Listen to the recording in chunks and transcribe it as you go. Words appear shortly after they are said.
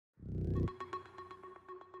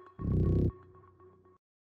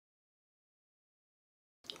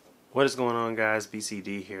What is going on, guys?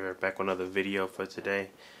 BCD here, back with another video for today.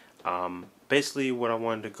 Basically what I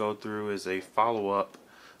wanted to go through is a follow-up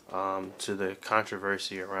to the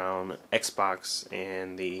controversy around Xbox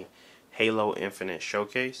and the Halo Infinite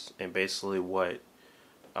showcase, and basically what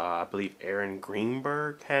I believe Aaron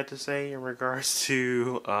Greenberg had to say in regards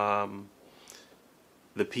to the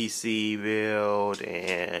PC build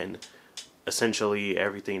and essentially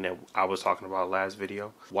everything that I was talking about last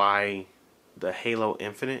video. Why the Halo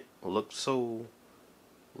Infinite looked so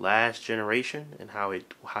last generation and how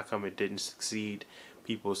come it didn't succeed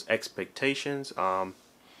people's expectations.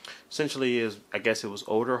 Essentially is, I guess it was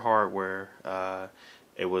older hardware.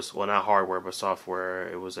 It was, well, not hardware but software.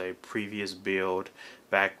 It was a previous build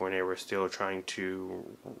back when they were still trying to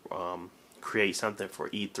create something for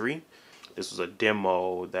E3. This was a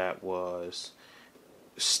demo that was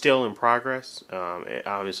still in progress.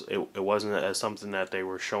 It wasn't something that they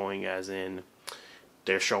were showing as in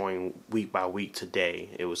they're showing week by week today.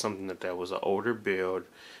 It was something that was an older build.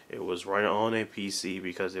 It was running on a PC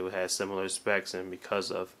because it had similar specs and because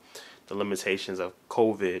of the limitations of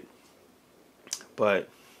COVID. But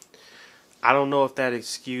I don't know if that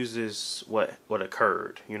excuses what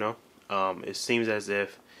occurred, you know? It seems as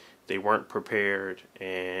if they weren't prepared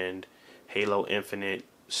and Halo Infinite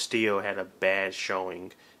still had a bad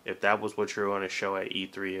showing. If that was what you're going to show at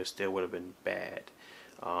E3, it still would have been bad.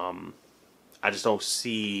 I just don't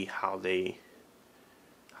see how they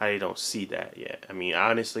don't see that yet. I mean,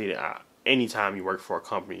 honestly, anytime you work for a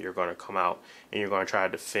company, you're going to come out and you're going to try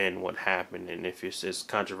to defend what happened. And if it's just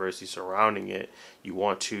controversy surrounding it, you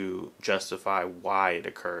want to justify why it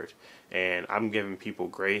occurred. And I'm giving people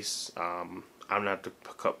grace. I'm not the,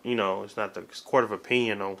 it's not the court of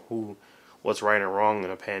opinion on what's right and wrong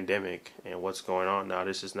in a pandemic and what's going on now.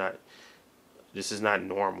 This is not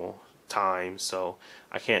normal time, so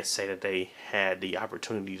I can't say that they had the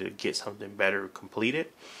opportunity to get something better completed.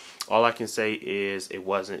 All I can say is it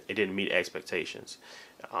didn't meet expectations.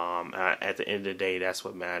 At the end of the day, that's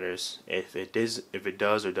what matters. If it does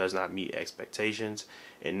or does not meet expectations,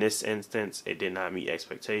 in this instance, it did not meet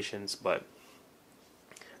expectations. But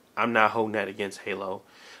I'm not holding that against Halo.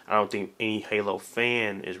 I don't think any Halo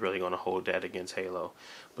fan is really going to hold that against Halo.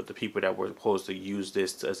 But the people that were supposed to use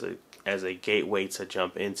this as a gateway to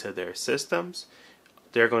jump into their systems,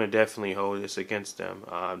 they're going to definitely hold this against them.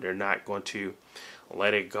 They're not going to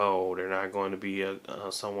let it go. They're not going to be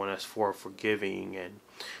someone that's forgiving and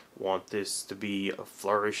want this to be a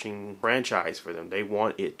flourishing franchise for them. They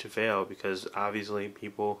want it to fail because obviously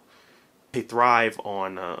people, they thrive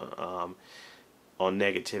on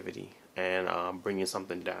negativity and bringing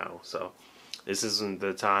something down. So this isn't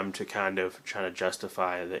the time to kind of try to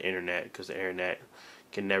justify the internet, because the internet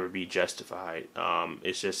can never be justified.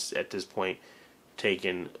 It's just at this point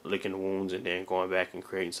licking wounds and then going back and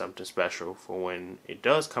creating something special for when it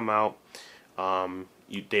does come out.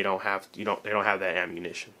 They don't have that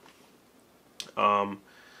ammunition.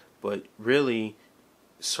 But really,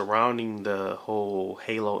 surrounding the whole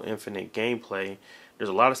Halo Infinite gameplay, there's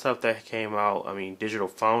a lot of stuff that came out. I mean, Digital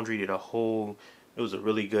Foundry did it was a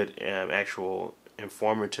really good actual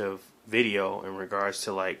informative video in regards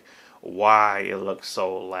to like why it looked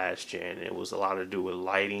so last gen. It was a lot to do with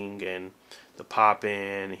lighting and the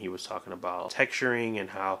pop-in. He was talking about texturing and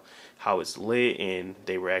how it's lit, and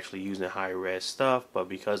they were actually using high-res stuff, but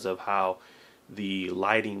because of how the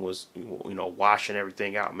lighting was, washing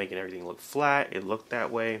everything out, making everything look flat, it looked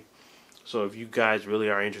that way. So if you guys really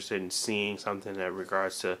are interested in seeing something in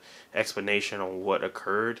regards to explanation on what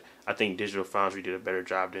occurred, I think Digital Foundry did a better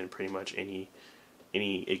job than pretty much any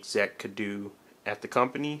exec could do at the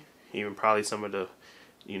company. Even probably some of the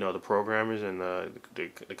the programmers and the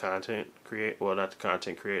content not the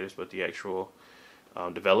content creators, but the actual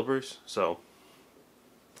developers. So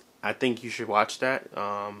I think you should watch that.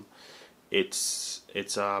 It's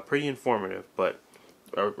pretty informative, but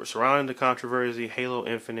surrounding the controversy, Halo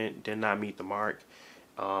Infinite did not meet the mark.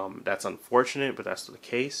 That's unfortunate, but that's the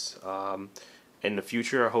case. In the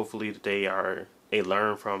future, hopefully they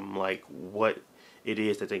learn from like what it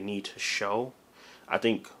is that they need to show. I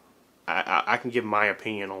think I can give my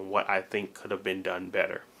opinion on what I think could have been done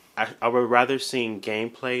better. I would rather see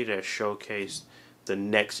gameplay that showcased the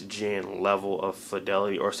next gen level of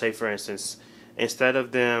fidelity, or say for instance, instead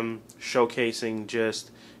of them showcasing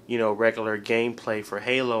just regular gameplay for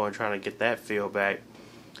Halo and trying to get that feel back,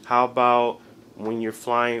 how about when you're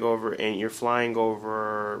flying over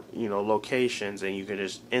locations and you can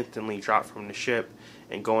just instantly drop from the ship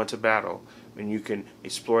and go into battle, and you can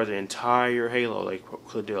explore the entire Halo. They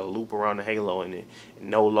could do a loop around the Halo in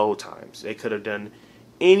no load times. They could have done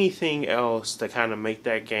anything else to kind of make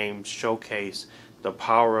that game showcase the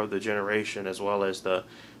power of the generation, as well as the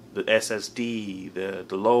SSD,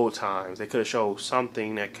 the load times. They could have showed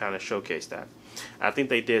something that kind of showcased that. I think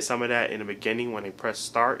they did some of that in the beginning when they pressed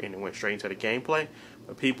start and it went straight into the gameplay.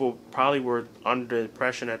 But people probably were under the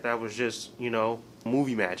impression that that was just, you know,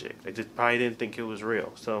 movie magic. They just probably didn't think it was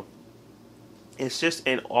real. So it's just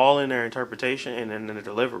all in their interpretation and in the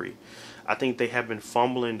delivery. I think they have been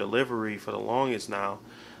fumbling delivery for the longest now.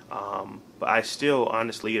 But I still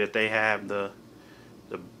honestly that they have the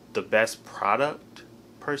best product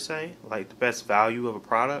per se, like the best value of a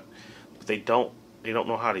product, but they don't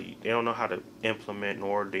know how to implement,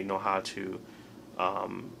 nor do they know how to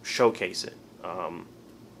showcase it.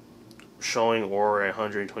 Showing Aura at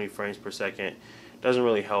 120 frames per second doesn't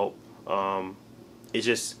really help. It's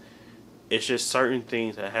just certain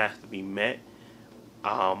things that have to be met,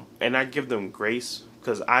 and I give them grace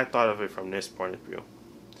because I thought of it from this point of view.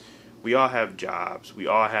 We all have jobs. We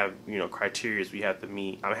all have, you know, criteria we have to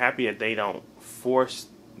meet. I'm happy that they don't force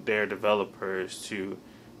their developers to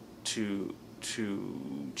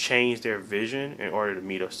change their vision in order to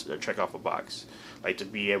meet a check off a box. Like to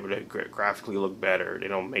be able to graphically look better. They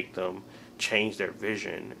don't make them change their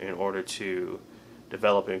vision in order to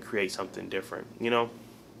develop and create something different, you know?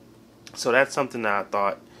 So that's something that I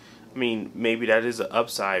thought, I mean, maybe that is an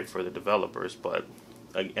upside for the developers, but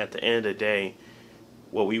at the end of the day,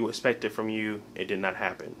 what we expected from you, it did not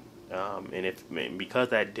happen. And because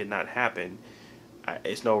that did not happen,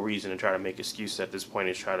 it's no reason to try to make excuses at this point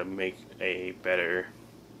and try to make a better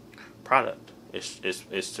product.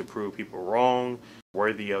 It's to prove people wrong,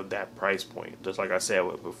 worthy of that price point. Just like I said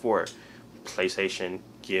before, PlayStation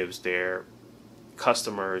gives their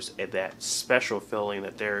customers that special feeling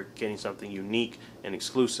that they're getting something unique and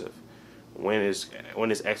exclusive. When is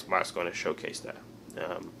Xbox going to showcase that?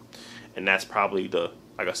 And that's probably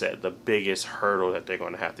like I said, the biggest hurdle that they're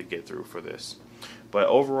going to have to get through for this. But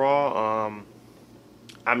overall,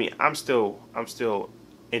 I mean, I'm still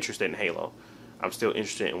interested in Halo. I'm still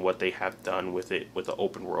interested in what they have done with it, with the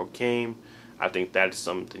open world game. I think that is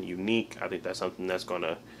something unique. I think that's something that's going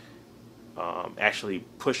to actually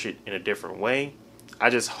push it in a different way.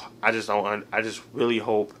 I just really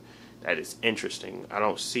hope that it's interesting. I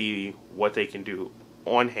don't see what they can do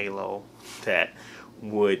on Halo that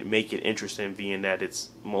would make it interesting, being that it's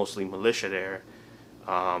mostly militia there,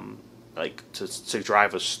 like to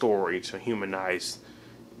drive a story, to humanize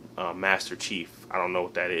Master Chief. I don't know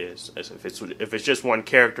what that is. If it's just one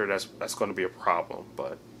character, that's going to be a problem.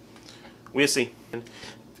 But we'll see.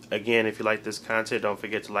 Again, if you like this content, don't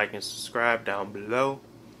forget to like and subscribe down below.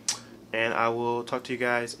 And I will talk to you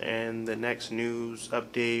guys in the next news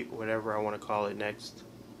update, whatever I want to call it next.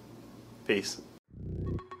 Peace.